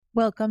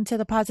Welcome to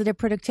the Positive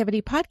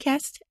Productivity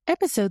Podcast,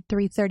 episode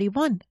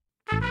 331.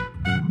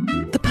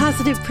 The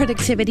Positive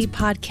Productivity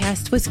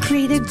Podcast was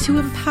created to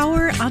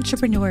empower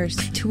entrepreneurs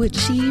to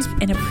achieve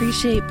and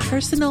appreciate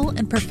personal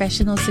and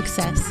professional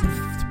success.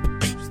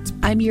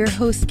 I'm your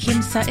host,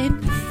 Kim Sutton,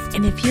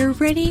 and if you're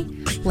ready,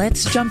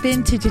 let's jump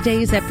into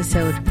today's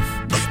episode.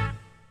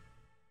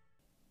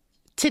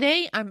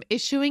 Today, I'm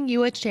issuing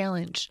you a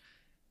challenge.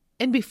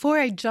 And before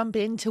I jump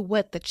into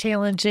what the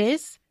challenge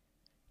is,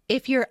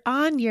 if you're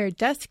on your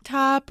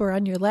desktop or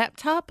on your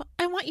laptop,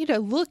 I want you to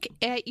look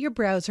at your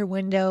browser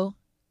window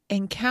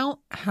and count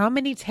how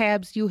many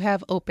tabs you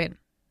have open.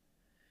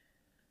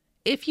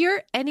 If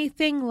you're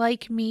anything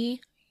like me,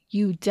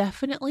 you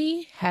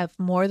definitely have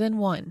more than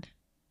one.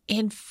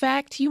 In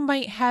fact, you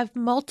might have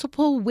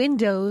multiple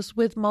windows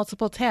with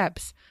multiple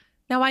tabs.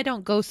 Now, I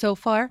don't go so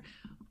far,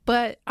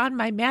 but on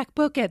my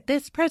MacBook at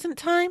this present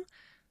time,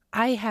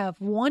 I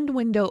have one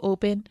window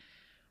open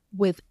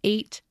with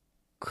 8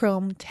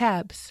 Chrome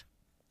tabs.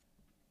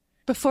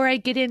 Before I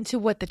get into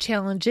what the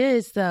challenge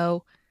is,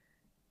 though,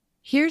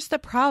 here's the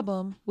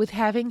problem with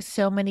having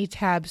so many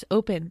tabs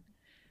open.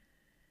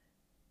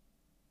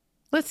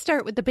 Let's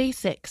start with the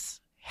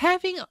basics.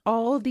 Having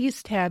all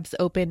these tabs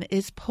open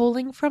is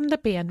pulling from the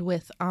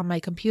bandwidth on my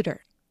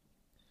computer.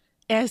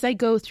 As I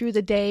go through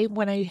the day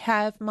when I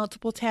have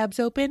multiple tabs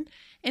open,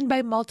 and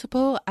by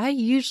multiple, I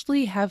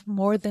usually have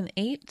more than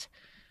 8,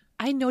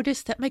 I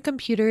notice that my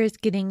computer is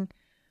getting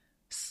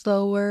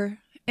slower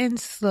and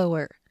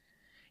slower.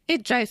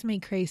 It drives me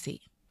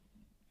crazy.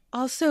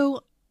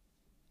 Also,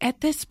 at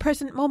this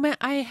present moment,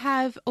 I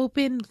have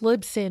open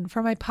Libsyn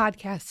for my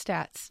podcast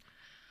stats.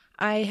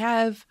 I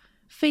have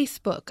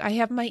Facebook. I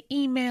have my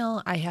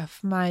email. I have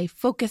my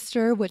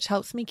Focuster, which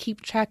helps me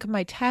keep track of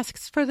my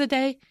tasks for the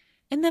day.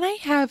 And then I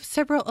have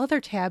several other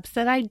tabs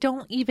that I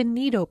don't even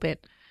need open.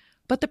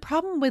 But the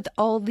problem with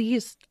all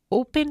these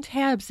open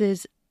tabs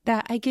is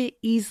that I get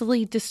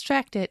easily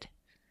distracted.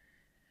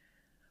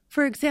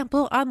 For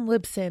example, on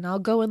Libsyn, I'll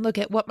go and look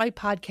at what my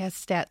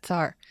podcast stats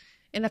are.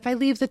 And if I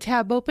leave the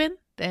tab open,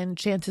 then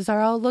chances are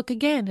I'll look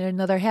again in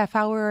another half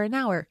hour or an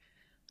hour.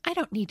 I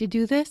don't need to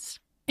do this.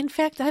 In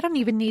fact, I don't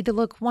even need to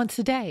look once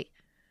a day.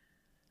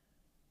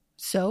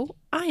 So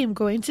I am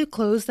going to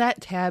close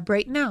that tab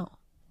right now.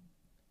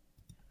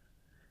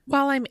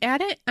 While I'm at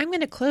it, I'm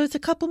going to close a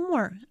couple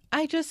more.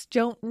 I just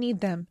don't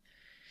need them.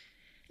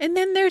 And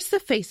then there's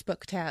the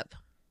Facebook tab.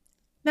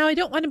 Now, I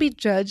don't want to be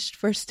judged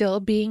for still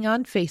being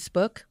on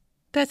Facebook.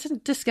 That's a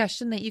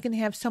discussion that you can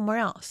have somewhere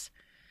else.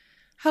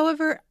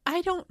 However,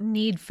 I don't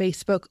need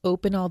Facebook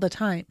open all the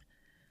time.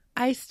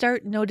 I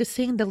start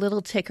noticing the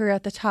little ticker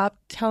at the top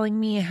telling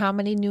me how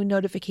many new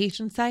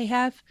notifications I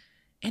have,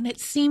 and it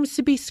seems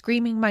to be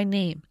screaming my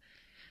name.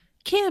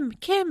 Kim,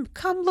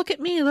 come look at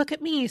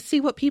me,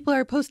 see what people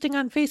are posting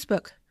on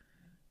Facebook.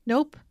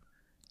 Nope,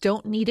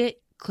 don't need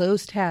it,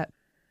 close tab.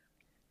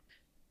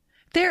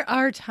 There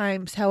are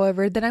times,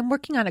 however, that I'm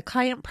working on a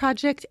client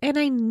project and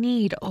I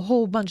need a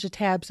whole bunch of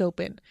tabs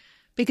open,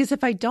 because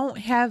if I don't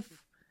have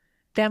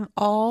them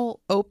all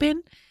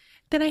open,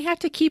 then I have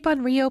to keep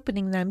on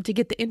reopening them to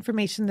get the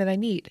information that I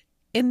need.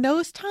 In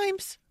those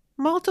times,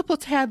 multiple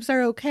tabs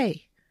are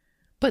okay.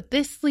 But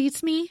this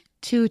leads me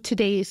to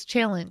today's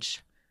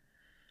challenge.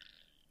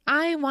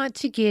 I want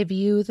to give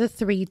you the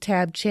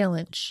 3-tab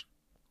challenge.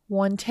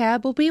 1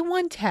 tab will be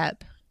 1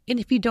 tab. And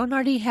if you don't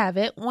already have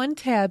it, 1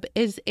 tab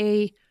is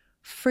a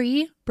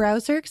free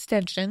browser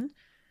extension.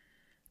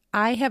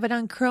 I have it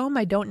on Chrome.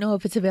 I don't know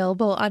if it's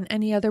available on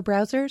any other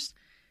browsers.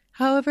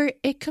 However,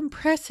 it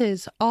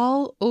compresses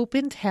all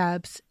open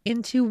tabs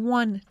into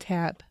 1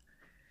 tab.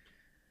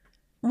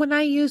 When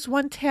I use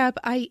 1 tab,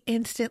 I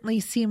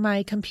instantly see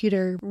my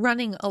computer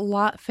running a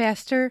lot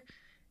faster,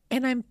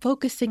 and I'm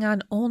focusing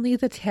on only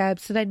the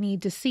tabs that I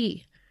need to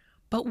see.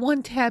 But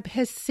 1 tab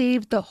has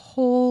saved the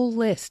whole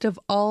list of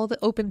all the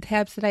open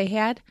tabs that I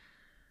had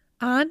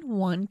on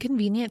 1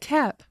 convenient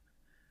tab.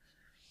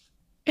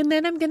 And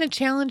then I'm going to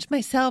challenge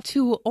myself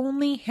to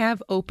only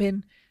have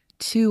open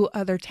 2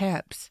 other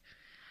tabs.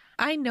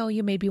 I know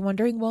you may be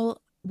wondering,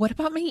 well, what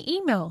about my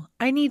email?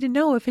 I need to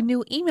know if a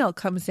new email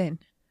comes in.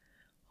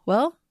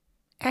 Well,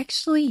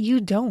 actually, you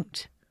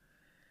don't.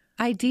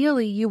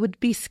 Ideally, you would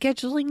be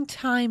scheduling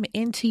time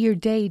into your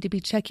day to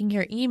be checking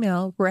your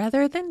email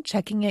rather than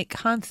checking it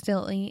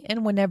constantly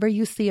and whenever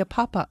you see a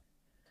pop-up.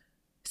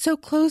 So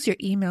close your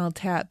email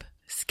tab.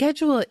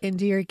 Schedule it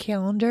into your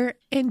calendar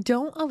and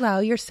don't allow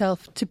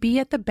yourself to be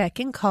at the beck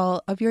and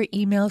call of your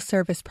email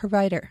service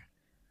provider.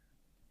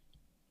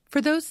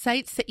 For those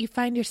sites that you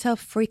find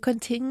yourself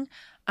frequenting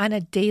on a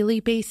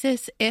daily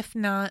basis, if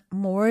not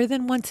more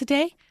than once a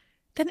day,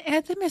 then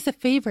add them as a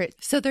favorite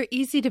so they're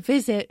easy to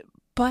visit,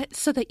 but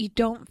so that you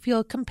don't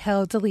feel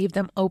compelled to leave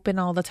them open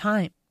all the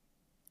time.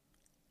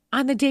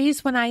 On the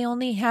days when I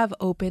only have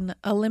open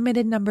a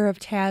limited number of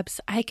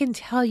tabs, I can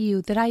tell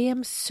you that I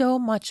am so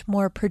much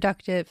more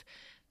productive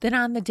than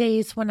on the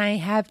days when I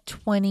have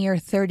 20 or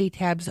 30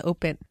 tabs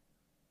open.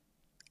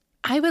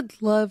 I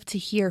would love to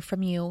hear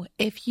from you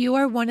if you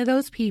are one of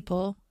those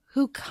people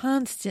who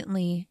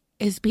constantly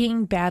is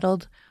being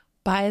battled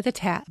by the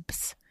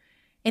tabs.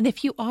 And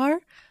if you are,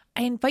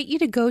 I invite you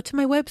to go to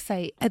my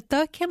website at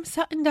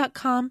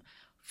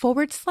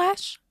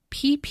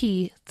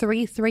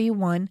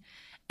thekimsutton.com/pp331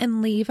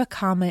 and leave a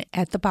comment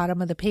at the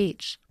bottom of the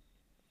page.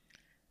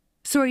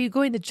 So are you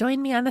going to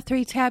join me on the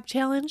 3-tab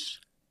challenge?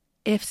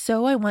 If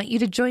so, I want you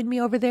to join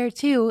me over there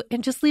too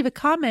and just leave a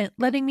comment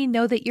letting me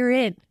know that you're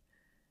in.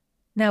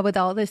 Now, with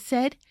all this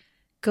said,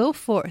 go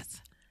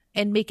forth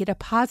and make it a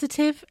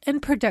positive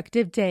and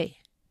productive day.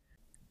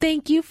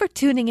 Thank you for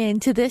tuning in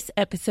to this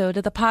episode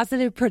of the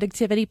Positive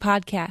Productivity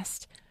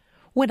Podcast.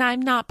 When I'm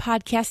not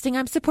podcasting,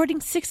 I'm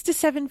supporting 6 to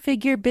 7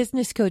 figure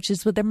business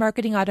coaches with their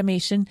marketing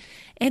automation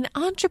and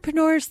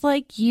entrepreneurs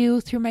like you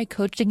through my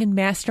coaching and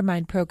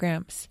mastermind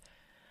programs.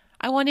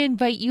 I want to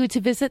invite you to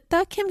visit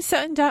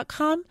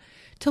thekimsutton.com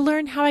to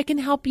learn how I can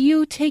help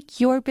you take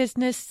your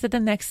business to the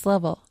next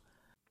level.